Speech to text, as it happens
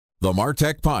The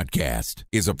MarTech Podcast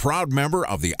is a proud member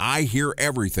of the I Hear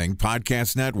Everything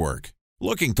Podcast Network.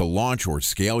 Looking to launch or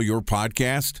scale your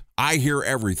podcast? I Hear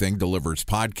Everything delivers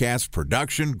podcast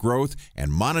production, growth,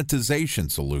 and monetization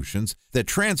solutions that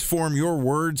transform your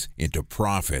words into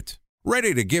profit.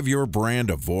 Ready to give your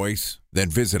brand a voice? Then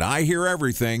visit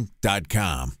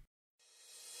iheareverything.com.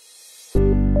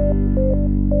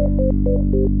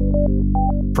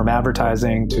 From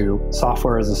advertising to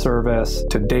software as a service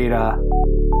to data.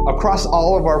 Across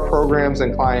all of our programs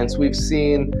and clients, we've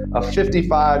seen a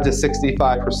 55 to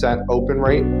 65% open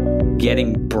rate.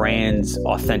 Getting brands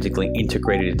authentically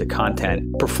integrated into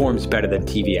content performs better than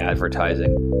TV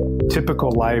advertising.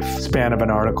 Typical lifespan of an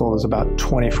article is about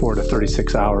 24 to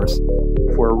 36 hours.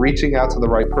 If we're reaching out to the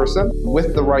right person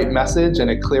with the right message and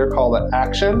a clear call to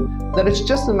action, then it's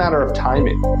just a matter of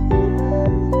timing.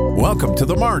 Welcome to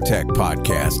the MarTech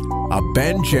Podcast, a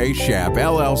Ben J. Shap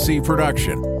LLC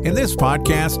production. In this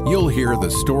podcast, you'll hear the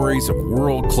stories of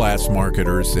world-class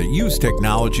marketers that use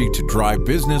technology to drive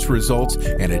business results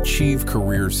and achieve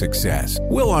career success.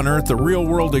 We'll unearth the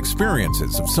real-world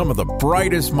experiences of some of the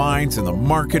brightest minds in the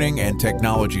marketing and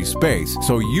technology space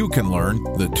so you can learn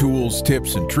the tools,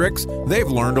 tips, and tricks they've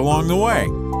learned along the way.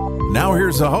 Now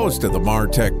here's the host of the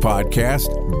MarTech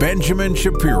Podcast, Benjamin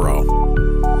Shapiro.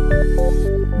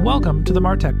 Welcome to the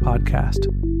MarTech Podcast.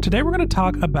 Today we're going to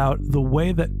talk about the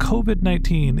way that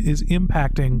COVID-19 is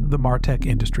impacting the MarTech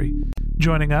industry.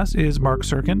 Joining us is Mark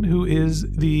Sirkin, who is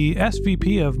the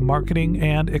SVP of Marketing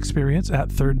and Experience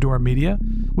at Third Door Media,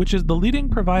 which is the leading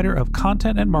provider of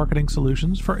content and marketing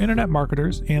solutions for internet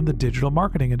marketers and the digital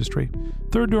marketing industry.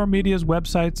 Third Door Media's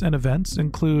websites and events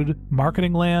include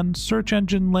Marketing Land, Search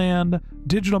Engine Land,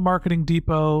 Digital Marketing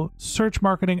Depot, Search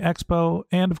Marketing Expo,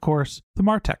 and of course, the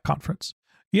MarTech Conference.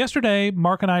 Yesterday,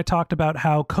 Mark and I talked about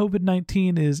how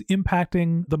COVID-19 is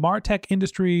impacting the MarTech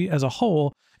industry as a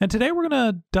whole, and today we're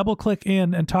going to double-click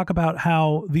in and talk about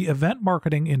how the event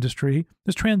marketing industry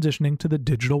is transitioning to the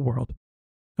digital world.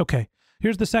 Okay,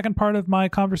 here's the second part of my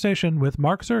conversation with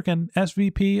Mark Sirkin,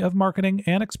 SVP of Marketing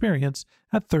and Experience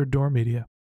at Third Door Media.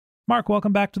 Mark,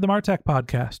 welcome back to the MarTech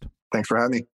Podcast. Thanks for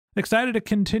having me. Excited to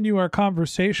continue our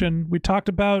conversation. We talked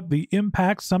about the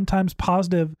impact, sometimes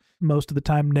positive, most of the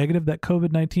time negative, that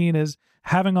COVID-19 is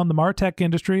having on the MarTech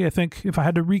industry. I think if I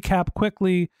had to recap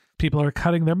quickly, people are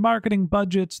cutting their marketing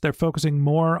budgets. They're focusing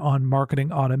more on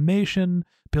marketing automation,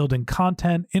 building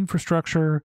content,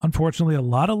 infrastructure. Unfortunately, a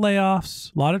lot of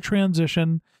layoffs, a lot of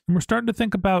transition. And we're starting to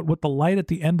think about what the light at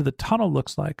the end of the tunnel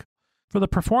looks like. For the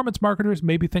performance marketers,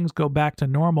 maybe things go back to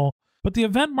normal. But the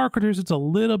event marketers, it's a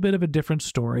little bit of a different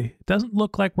story. It doesn't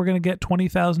look like we're going to get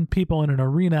 20,000 people in an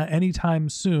arena anytime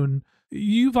soon.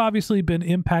 You've obviously been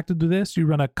impacted to this. You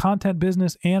run a content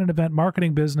business and an event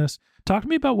marketing business. Talk to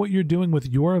me about what you're doing with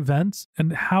your events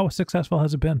and how successful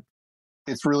has it been?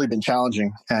 It's really been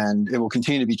challenging, and it will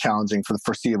continue to be challenging for the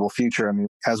foreseeable future. I mean,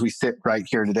 as we sit right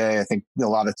here today, I think a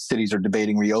lot of cities are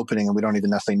debating reopening, and we don't even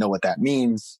necessarily know what that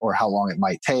means or how long it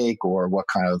might take or what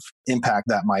kind of impact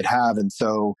that might have. And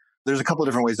so there's a couple of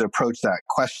different ways to approach that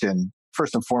question.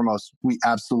 First and foremost, we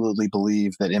absolutely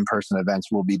believe that in-person events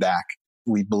will be back.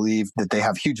 We believe that they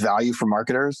have huge value for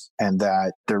marketers and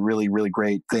that they're really, really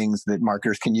great things that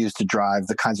marketers can use to drive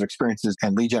the kinds of experiences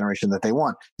and lead generation that they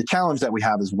want. The challenge that we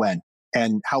have is when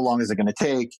and how long is it going to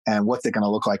take and what's it going to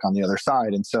look like on the other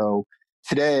side. And so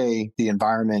today, the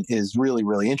environment is really,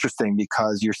 really interesting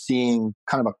because you're seeing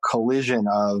kind of a collision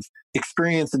of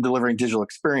experience in delivering digital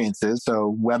experiences.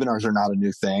 So webinars are not a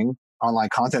new thing. Online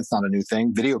content's not a new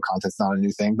thing. Video content's not a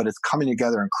new thing, but it's coming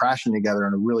together and crashing together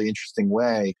in a really interesting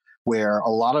way where a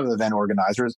lot of event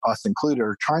organizers, us included,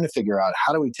 are trying to figure out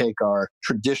how do we take our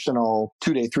traditional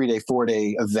 2-day, 3-day,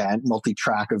 4-day event,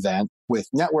 multi-track event with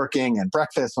networking and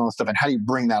breakfast and all that stuff, and how do you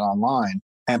bring that online?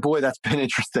 And boy, that's been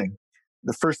interesting.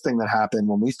 The first thing that happened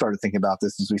when we started thinking about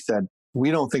this is we said, we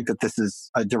don't think that this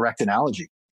is a direct analogy.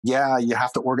 Yeah, you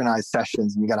have to organize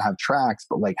sessions and you got to have tracks,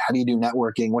 but like, how do you do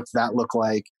networking? What's that look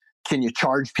like? Can you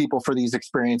charge people for these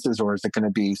experiences, or is it going to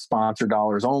be sponsor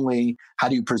dollars only? How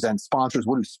do you present sponsors?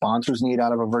 What do sponsors need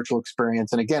out of a virtual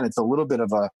experience? And again, it's a little bit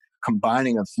of a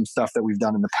combining of some stuff that we've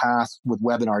done in the past with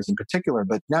webinars in particular,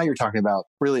 but now you're talking about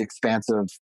really expansive,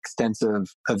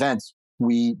 extensive events.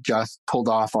 We just pulled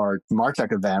off our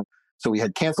MarTech event. So we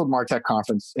had canceled MarTech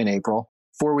conference in April.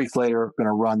 4 weeks later, going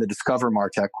to run the Discover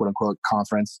MarTech, quote unquote,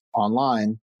 conference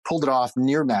online, pulled it off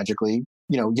near magically.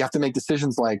 You know, you have to make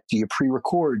decisions like, do you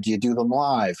pre-record? Do you do them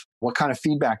live? What kind of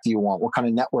feedback do you want? What kind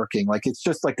of networking? Like, it's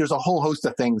just like, there's a whole host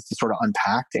of things to sort of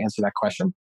unpack to answer that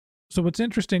question. So what's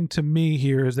interesting to me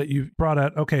here is that you've brought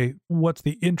out, okay, what's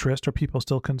the interest? Are people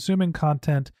still consuming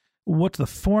content? What's the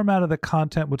format of the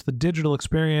content? What's the digital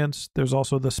experience? There's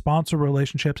also the sponsor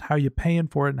relationships. How are you paying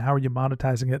for it and how are you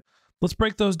monetizing it? Let's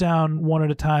break those down one at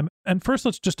a time. And first,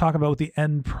 let's just talk about what the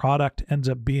end product ends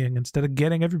up being. Instead of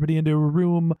getting everybody into a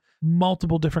room,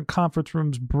 multiple different conference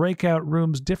rooms, breakout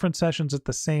rooms, different sessions at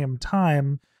the same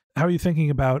time, how are you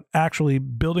thinking about actually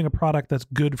building a product that's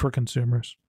good for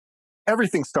consumers?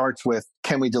 Everything starts with,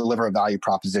 can we deliver a value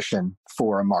proposition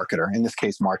for a marketer? In this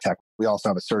case, MarTech. We also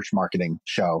have a search marketing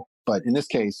show. But in this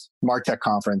case, MarTech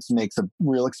conference makes a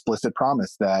real explicit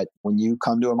promise that when you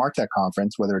come to a MarTech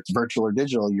conference, whether it's virtual or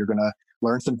digital, you're going to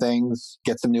learn some things,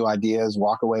 get some new ideas,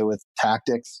 walk away with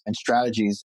tactics and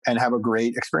strategies, and have a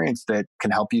great experience that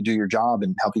can help you do your job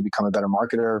and help you become a better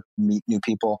marketer, meet new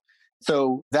people.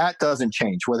 So that doesn't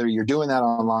change. Whether you're doing that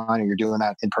online or you're doing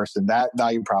that in person, that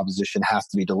value proposition has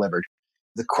to be delivered.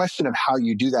 The question of how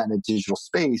you do that in a digital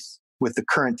space with the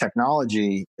current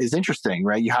technology is interesting,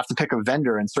 right? You have to pick a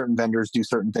vendor, and certain vendors do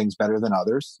certain things better than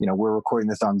others. We're recording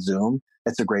this on Zoom.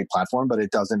 It's a great platform, but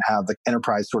it doesn't have the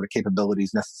enterprise sort of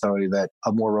capabilities necessarily that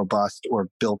a more robust or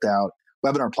built out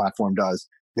webinar platform does.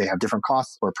 They have different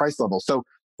costs or price levels. So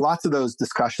lots of those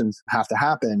discussions have to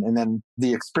happen. And then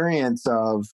the experience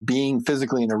of being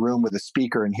physically in a room with a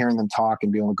speaker and hearing them talk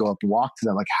and being able to go up and walk to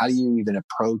them, like, how do you even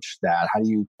approach that? How do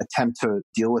you attempt to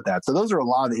deal with that? So those are a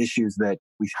lot of the issues that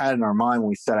we had in our mind when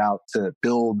we set out to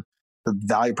build the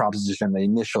value proposition, the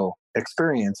initial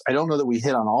experience. I don't know that we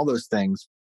hit on all those things.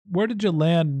 Where did you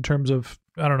land in terms of,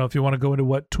 I don't know if you want to go into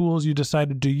what tools you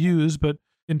decided to use, but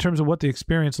in terms of what the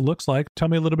experience looks like, tell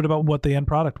me a little bit about what the end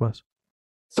product was.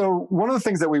 So one of the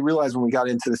things that we realized when we got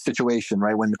into the situation,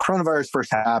 right, when the coronavirus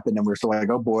first happened and we were so like,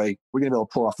 oh boy, we're going to be able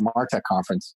to pull off the MarTech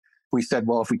conference. We said,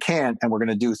 well, if we can't and we're going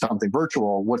to do something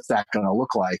virtual, what's that going to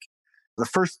look like? The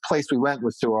first place we went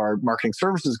was to our marketing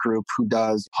services group, who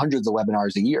does hundreds of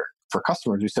webinars a year for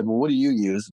customers. We said, well, what do you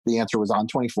use? The answer was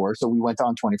On24. So we went to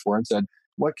On24 and said,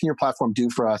 what can your platform do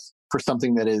for us for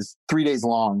something that is 3 days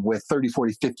long with 30,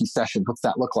 40, 50 sessions? What's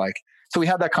that look like? So we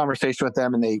had that conversation with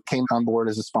them and they came on board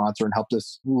as a sponsor and helped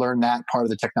us learn that part of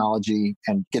the technology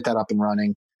and get that up and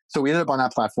running. So we ended up on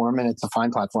that platform, and it's a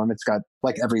fine platform. It's got,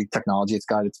 like every technology, it's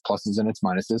got its pluses and its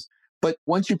minuses. But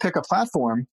once you pick a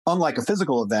platform, unlike a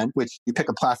physical event, which you pick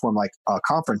a platform like a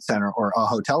conference center or a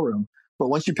hotel room, but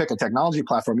once you pick a technology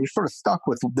platform, you're sort of stuck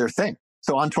with their thing.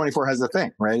 So On24 has a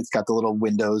thing, right? It's got the little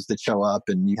windows that show up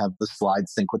and you have the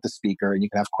slides sync with the speaker and you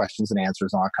can have questions and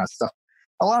answers and all that kind of stuff.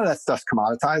 A lot of that stuff's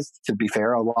commoditized, to be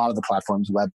fair. A lot of the platforms,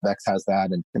 WebEx has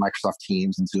that, and Microsoft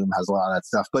Teams and Zoom has a lot of that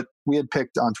stuff. But we had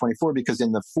picked On24 because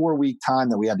in the 4-week time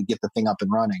that we had to get the thing up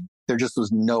and running, there just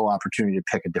was no opportunity to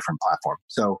pick a different platform.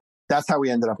 So that's how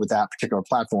we ended up with that particular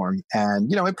platform.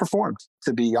 And, it performed,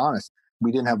 to be honest.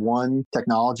 We didn't have one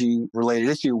technology related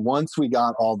issue once we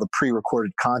got all the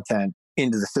pre-recorded content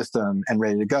into the system and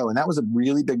ready to go. And that was a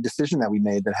really big decision that we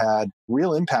made that had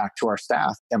real impact to our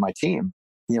staff and my team.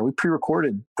 We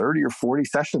pre-recorded 30 or 40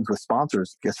 sessions with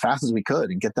sponsors as fast as we could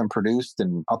and get them produced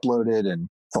and uploaded. And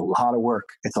it's a lot of work.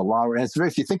 It's a lot. And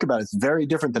if you think about it, it's very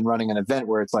different than running an event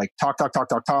where it's like talk,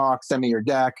 send me your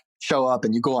deck, show up,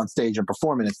 and you go on stage and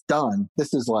perform and it's done.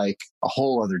 This is like a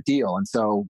whole other deal. And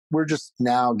so we're just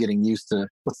now getting used to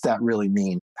what's that really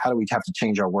mean? How do we have to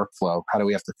change our workflow? How do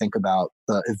we have to think about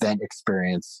the event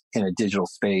experience in a digital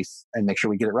space and make sure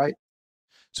we get it right?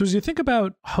 So as you think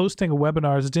about hosting a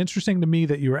webinar, it's interesting to me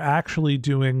that you're actually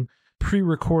doing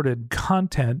pre-recorded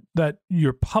content that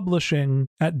you're publishing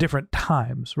at different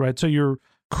times, right? So you're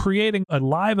creating a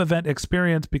live event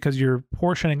experience because you're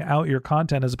portioning out your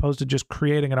content as opposed to just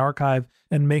creating an archive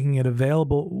and making it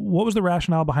available. What was the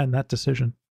rationale behind that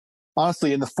decision?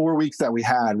 Honestly, in the 4 weeks that we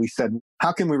had, we said,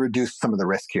 how can we reduce some of the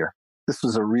risk here? This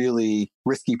was a really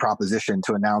risky proposition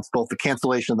to announce both the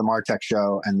cancellation of the MarTech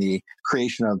show and the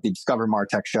creation of the Discover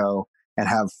MarTech show and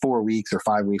have 4 weeks or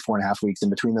 5 weeks, 4.5 weeks in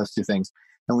between those two things.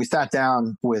 And we sat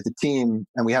down with the team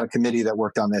and we had a committee that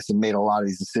worked on this and made a lot of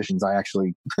these decisions. I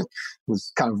actually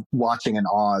was kind of watching in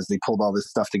awe as they pulled all this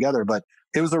stuff together, but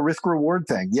it was a risk reward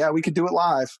thing. Yeah, we could do it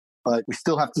live, but we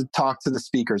still have to talk to the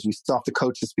speakers. We still have to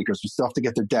coach the speakers. We still have to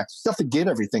get their decks. We still have to get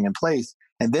everything in place.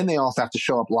 And then they also have to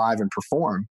show up live and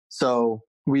perform. So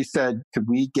we said, could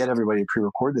we get everybody to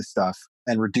pre-record this stuff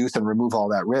and reduce and remove all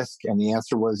that risk? And the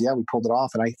answer was, yeah, we pulled it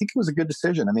off. And I think it was a good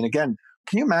decision. I mean, again,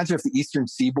 can you imagine if the Eastern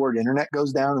Seaboard internet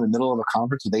goes down in the middle of a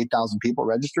conference with 8,000 people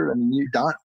registered? I mean, you're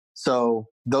done. So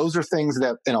those are things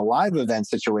that in a live event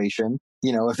situation,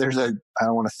 if there's I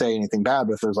don't want to say anything bad,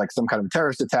 but if there's like some kind of a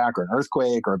terrorist attack or an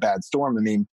earthquake or a bad storm, I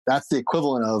mean, that's the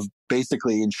equivalent of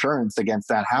basically insurance against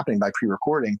that happening by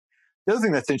pre-recording. The other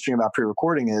thing that's interesting about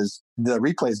pre-recording is the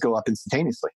replays go up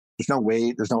instantaneously. There's no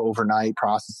wait. There's no overnight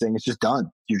processing. It's just done.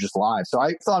 You're just live. So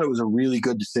I thought it was a really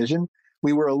good decision.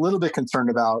 We were a little bit concerned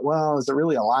about, well, is it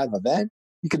really a live event?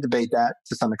 You could debate that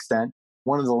to some extent.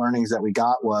 One of the learnings that we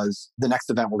got was the next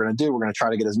event we're going to do, we're going to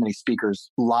try to get as many speakers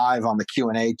live on the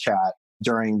Q&A chat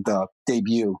during the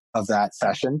debut of that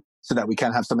session so that we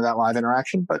can have some of that live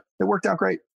interaction. But it worked out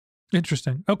great.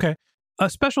 Interesting. Okay. A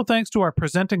special thanks to our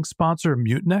presenting sponsor,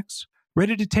 Mutinex.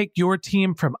 Ready to take your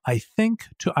team from I think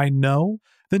to I know?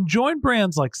 Then join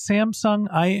brands like Samsung,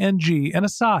 ING, and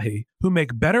Asahi who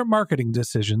make better marketing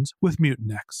decisions with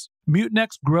Mutinex.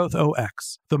 Mutinex Growth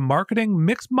OX, the marketing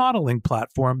mix modeling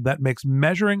platform that makes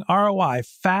measuring ROI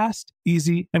fast,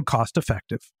 easy, and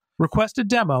cost-effective. Request a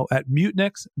demo at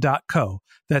mutinex.co.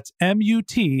 That's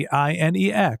MUTINEX.co.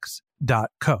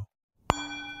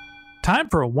 Time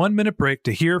for a 1-minute break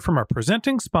to hear from our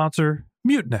presenting sponsor,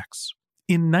 Mutinex.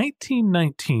 In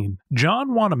 1919,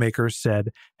 John Wanamaker said,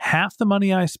 "Half the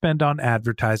money I spend on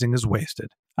advertising is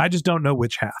wasted. I just don't know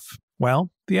which half."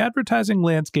 Well, the advertising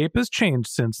landscape has changed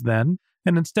since then,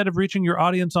 and instead of reaching your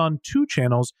audience on 2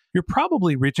 channels, you're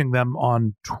probably reaching them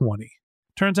on 20.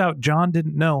 Turns out John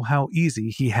didn't know how easy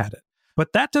he had it.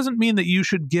 But that doesn't mean that you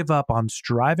should give up on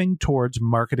striving towards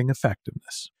marketing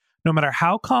effectiveness. No matter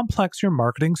how complex your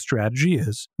marketing strategy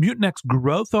is, Mutinex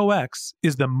Growth OX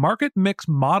is the market mix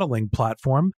modeling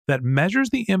platform that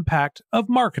measures the impact of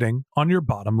marketing on your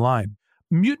bottom line.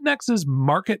 Mutinex's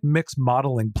market mix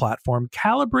modeling platform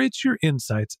calibrates your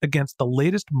insights against the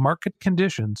latest market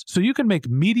conditions so you can make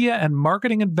media and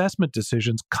marketing investment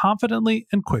decisions confidently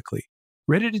and quickly.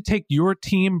 Ready to take your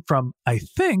team from I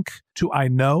think to I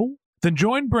know? Then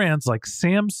join brands like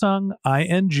Samsung,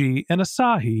 ING, and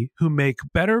Asahi who make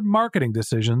better marketing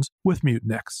decisions with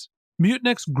Mutinex.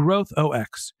 Mutinex Growth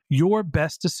OX. Your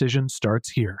best decision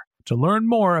starts here. To learn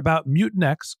more about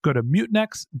Mutinex, go to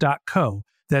mutinex.co.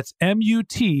 That's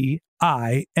MUTINEX.co.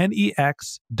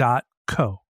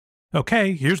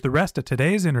 Okay, here's the rest of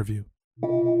today's interview.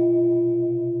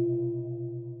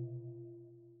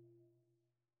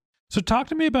 So talk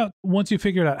to me about once you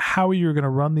figured out how you're going to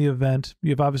run the event.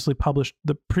 You've obviously published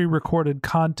the pre-recorded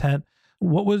content.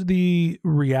 What was the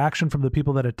reaction from the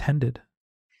people that attended?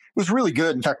 It was really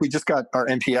good. In fact, we just got our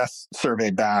NPS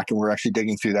survey back, and we're actually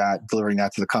digging through that, delivering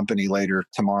that to the company later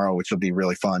tomorrow, which will be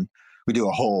really fun. We do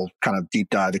a whole kind of deep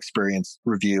dive experience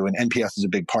review, and NPS is a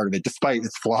big part of it, despite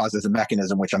its flaws as a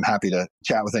mechanism, which I'm happy to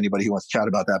chat with anybody who wants to chat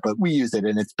about that. But we use it,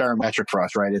 and it's barometric for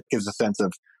us, right? It gives a sense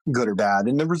of good or bad.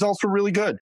 And the results were really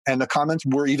good. And the comments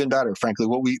were even better, frankly.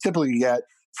 What we typically get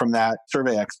from that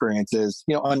survey experience is,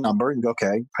 a number, and go,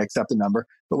 okay, I accept the number.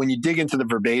 But when you dig into the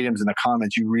verbatims and the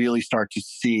comments, you really start to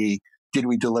see, did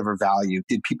we deliver value?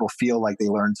 Did people feel like they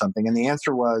learned something? And the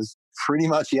answer was pretty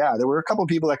much, yeah. There were a couple of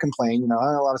people that complained, a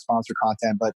lot of sponsor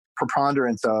content, but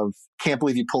preponderance of, can't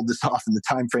believe you pulled this off in the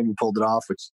time frame you pulled it off,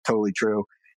 which is totally true.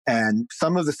 And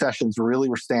some of the sessions really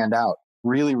were stand out.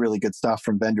 Really, really good stuff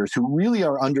from vendors who really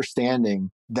are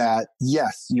understanding that,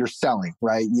 yes, you're selling,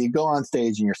 right? You go on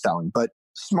stage and you're selling, but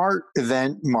smart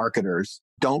event marketers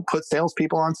don't put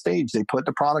salespeople on stage. They put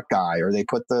the product guy, or they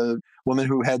put the woman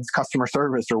who heads customer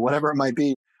service, or whatever it might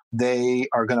be. They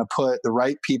are going to put the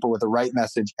right people with the right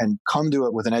message and come to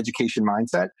it with an education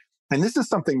mindset. And this is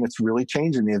something that's really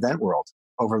changed in the event world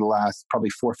over the last probably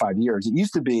 4 or 5 years. It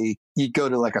used to be you'd go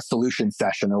to like a solution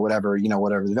session or whatever,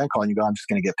 whatever the event call, and you go, I'm just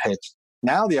going to get pitched.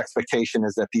 Now the expectation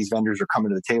is that these vendors are coming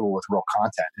to the table with real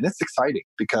content. And it's exciting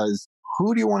because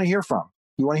who do you want to hear from?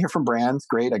 You want to hear from brands?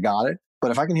 Great, I got it. But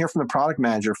if I can hear from the product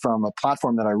manager from a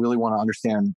platform that I really want to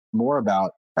understand more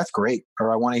about, that's great.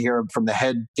 Or I want to hear from the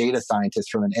head data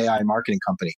scientist from an AI marketing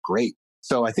company. Great.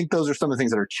 So I think those are some of the things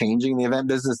that are changing the event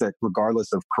business that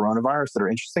regardless of coronavirus that are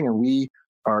interesting. And we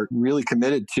are really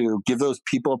committed to give those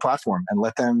people a platform and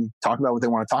let them talk about what they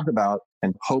want to talk about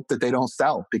and hope that they don't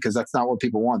sell, because that's not what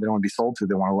people want. They don't want to be sold to.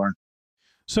 They want to learn.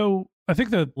 So I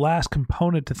think the last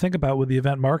component to think about with the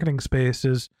event marketing space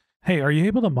is, hey, are you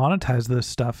able to monetize this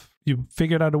stuff? You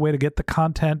figured out a way to get the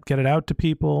content, get it out to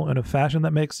people in a fashion that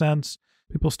makes sense.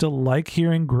 People still like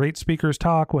hearing great speakers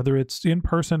talk, whether it's in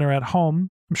person or at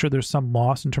home. I'm sure there's some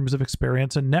loss in terms of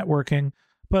experience and networking.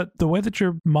 But the way that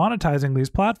you're monetizing these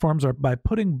platforms are by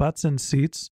putting butts in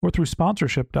seats or through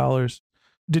sponsorship dollars.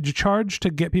 Did you charge to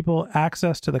get people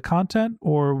access to the content,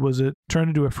 or was it turned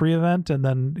into a free event? And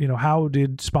then, how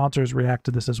did sponsors react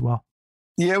to this as well?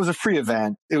 Yeah, it was a free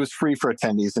event. It was free for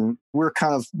attendees. And we're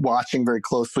kind of watching very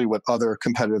closely what other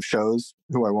competitive shows,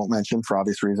 who I won't mention for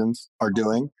obvious reasons, are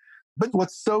doing. But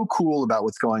what's so cool about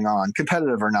what's going on,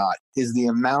 competitive or not, is the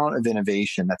amount of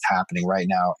innovation that's happening right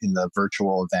now in the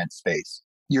virtual event space.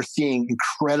 You're seeing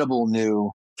incredible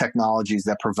new technologies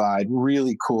that provide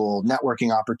really cool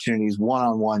networking opportunities,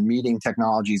 one-on-one meeting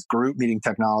technologies, group meeting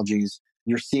technologies.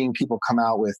 You're seeing people come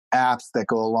out with apps that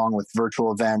go along with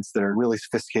virtual events that are really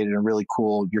sophisticated and really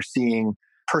cool. You're seeing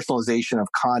personalization of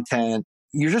content.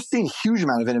 You're just seeing a huge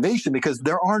amount of innovation because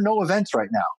there are no events right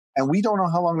now. And we don't know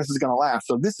how long this is going to last.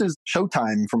 So this is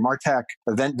showtime for MarTech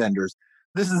event vendors.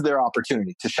 This is their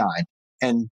opportunity to shine.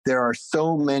 And there are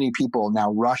so many people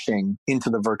now rushing into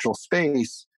the virtual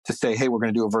space to say, hey, we're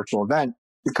going to do a virtual event.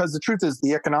 Because the truth is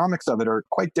the economics of it are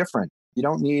quite different. You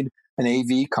don't need an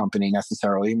AV company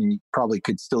necessarily. I mean, you probably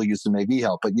could still use some AV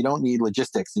help, but you don't need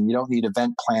logistics and you don't need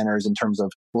event planners in terms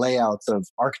of layouts of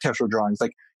architectural drawings.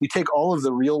 Like you take all of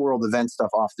the real world event stuff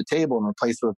off the table and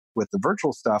replace it with the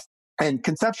virtual stuff. And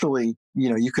conceptually,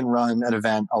 you can run an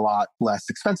event a lot less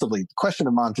expensively. The question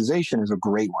of monetization is a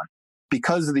great one.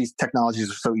 Because these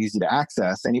technologies are so easy to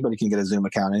access, anybody can get a Zoom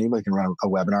account, anybody can run a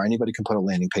webinar, anybody can put a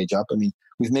landing page up. I mean,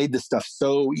 we've made this stuff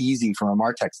so easy from a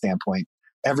MarTech standpoint.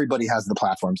 Everybody has the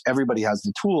platforms. Everybody has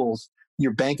the tools.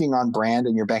 You're banking on brand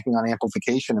and you're banking on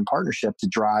amplification and partnership to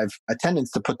drive attendance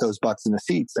to put those butts in the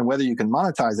seats. And whether you can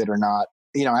monetize it or not,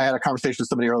 I had a conversation with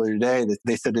somebody earlier today that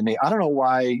they said to me, I don't know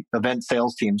why event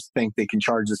sales teams think they can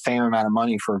charge the same amount of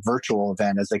money for a virtual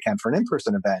event as they can for an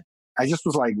in-person event. I just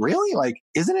was like, really? Like,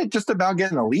 isn't it just about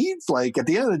getting the leads? Like, at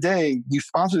the end of the day, you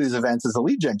sponsor these events as a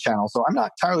lead gen channel. So I'm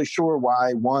not entirely sure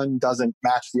why one doesn't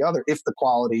match the other if the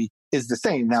quality is the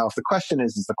same. Now, if the question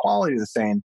is the quality the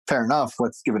same? Fair enough.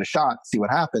 Let's give it a shot, see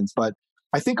what happens. But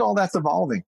I think all that's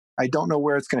evolving. I don't know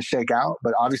where it's going to shake out,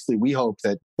 but obviously we hope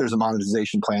that there's a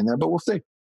monetization plan there, but we'll see.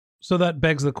 So that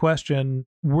begs the question,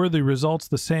 were the results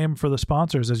the same for the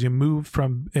sponsors as you moved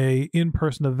from a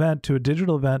in-person event to a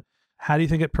digital event? How do you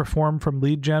think it performed from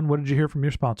lead gen? What did you hear from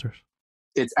your sponsors?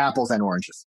 It's apples and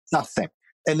oranges. It's not the same.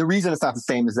 And the reason it's not the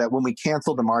same is that when we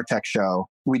canceled the MarTech show,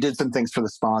 we did some things for the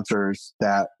sponsors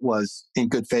that was in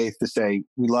good faith to say,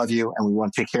 we love you and we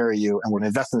want to take care of you and we're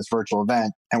going to invest in this virtual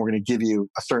event and we're going to give you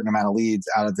a certain amount of leads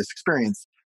out of this experience.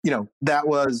 That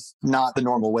was not the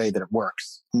normal way that it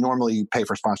works. Normally you pay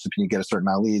for sponsorship and you get a certain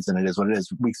amount of leads and it is what it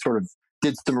is. We sort of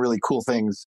did some really cool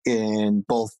things in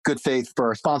both good faith for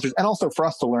our sponsors and also for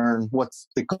us to learn what's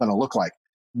it going to look like.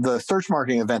 The search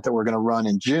marketing event that we're going to run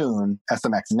in June,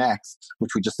 SMX Next,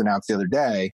 which we just announced the other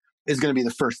day, is going to be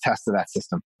the first test of that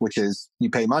system, which is you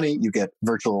pay money, you get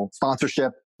virtual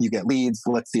sponsorship, you get leads.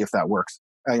 Let's see if that works.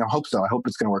 I hope so. I hope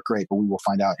it's going to work great, but we will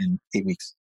find out in 8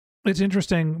 weeks. It's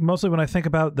interesting, mostly when I think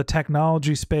about the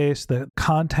technology space, the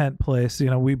content place,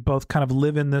 we both kind of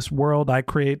live in this world. I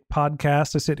create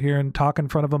podcasts. I sit here and talk in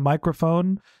front of a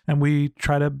microphone, and we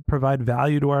try to provide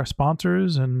value to our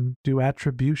sponsors and do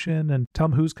attribution and tell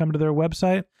them who's coming to their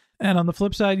website. And on the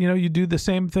flip side, you do the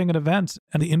same thing at events,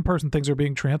 and the in-person things are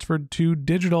being transferred to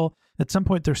digital. At some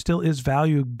point, there still is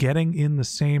value getting in the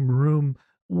same room.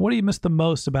 What do you miss the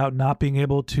most about not being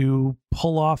able to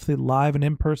pull off the live and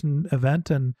in-person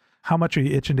event, and how much are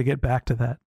you itching to get back to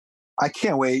that? I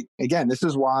can't wait. Again, this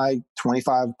is why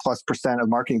 25+% of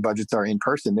marketing budgets are in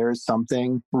person. There is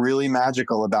something really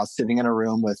magical about sitting in a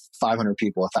room with 500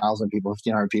 people, 1,000 people,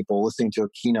 1,500 people, listening to a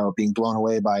keynote, being blown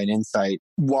away by an insight,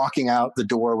 walking out the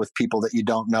door with people that you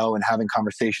don't know and having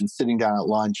conversations, sitting down at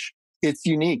lunch. It's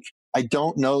unique. I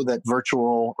don't know that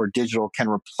virtual or digital can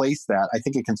replace that. I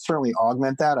think it can certainly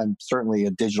augment that. I'm certainly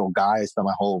a digital guy. I spent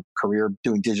my whole career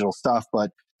doing digital stuff, but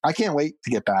I can't wait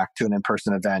to get back to an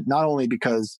in-person event, not only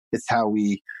because it's how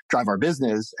we drive our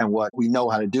business and what we know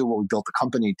how to do, what we built the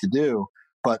company to do,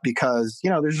 but because,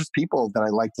 there's just people that I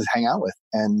like to hang out with,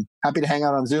 and happy to hang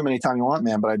out on Zoom anytime you want,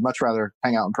 man, but I'd much rather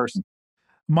hang out in person.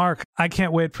 Mark, I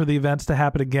can't wait for the events to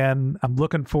happen again. I'm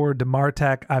looking forward to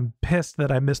MarTech. I'm pissed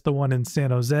that I missed the one in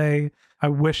San Jose. I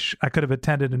wish I could have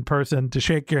attended in person to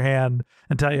shake your hand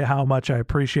and tell you how much I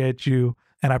appreciate you.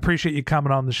 And I appreciate you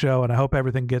coming on the show, and I hope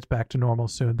everything gets back to normal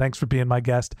soon. Thanks for being my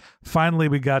guest. Finally,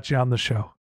 we got you on the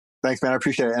show. Thanks, man. I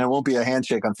appreciate it. And it won't be a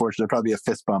handshake, unfortunately. It'll probably be a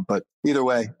fist bump. But either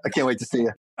way, I can't wait to see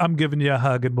you. I'm giving you a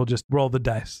hug, and we'll just roll the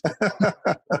dice.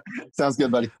 Sounds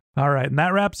good, buddy. All right. And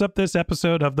that wraps up this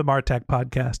episode of the MarTech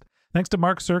Podcast. Thanks to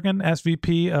Mark Sirkin,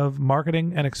 SVP of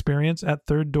Marketing and Experience at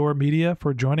Third Door Media,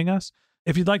 for joining us.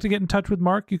 If you'd like to get in touch with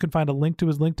Mark, you can find a link to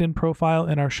his LinkedIn profile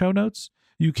in our show notes.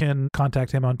 You can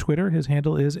contact him on Twitter. His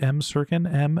handle is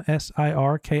msirkin,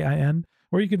 MSIRKIN,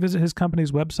 or you can visit his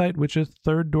company's website, which is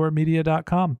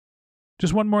thirddoormedia.com.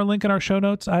 Just one more link in our show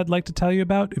notes I'd like to tell you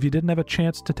about. If you didn't have a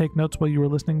chance to take notes while you were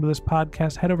listening to this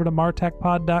podcast, head over to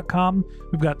martechpod.com.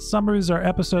 We've got summaries of our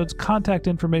episodes, contact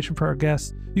information for our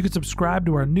guests. You can subscribe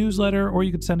to our newsletter, or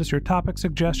you can send us your topic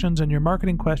suggestions and your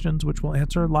marketing questions, which we'll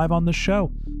answer live on the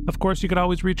show. Of course, you could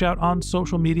always reach out on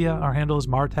social media. Our handle is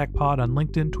MarTechPod on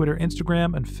LinkedIn, Twitter,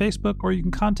 Instagram, and Facebook, or you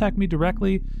can contact me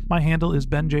directly. My handle is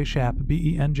Ben J. Shap,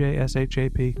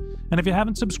 BenJShap. And if you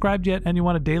haven't subscribed yet and you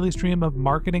want a daily stream of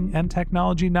marketing and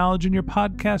technology knowledge in your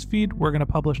podcast feed, we're going to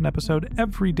publish an episode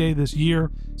every day this year.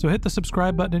 So hit the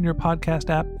subscribe button in your podcast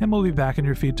app, and we'll be back in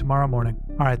your feed tomorrow morning.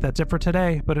 All right, that's it for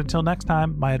today. But until next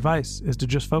time, my advice is to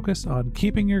just focus on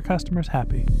keeping your customers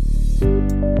happy.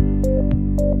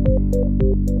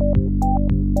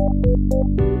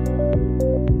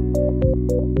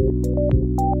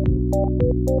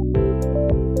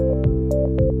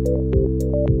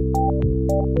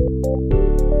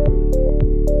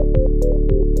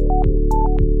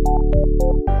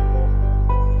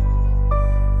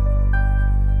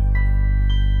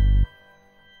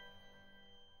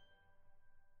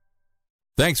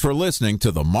 Thanks for listening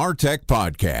to the MarTech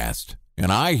Podcast,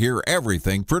 and I Hear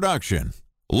Everything production.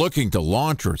 Looking to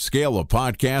launch or scale a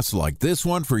podcast like this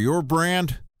one for your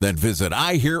brand? Then visit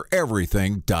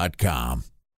iheareverything.com.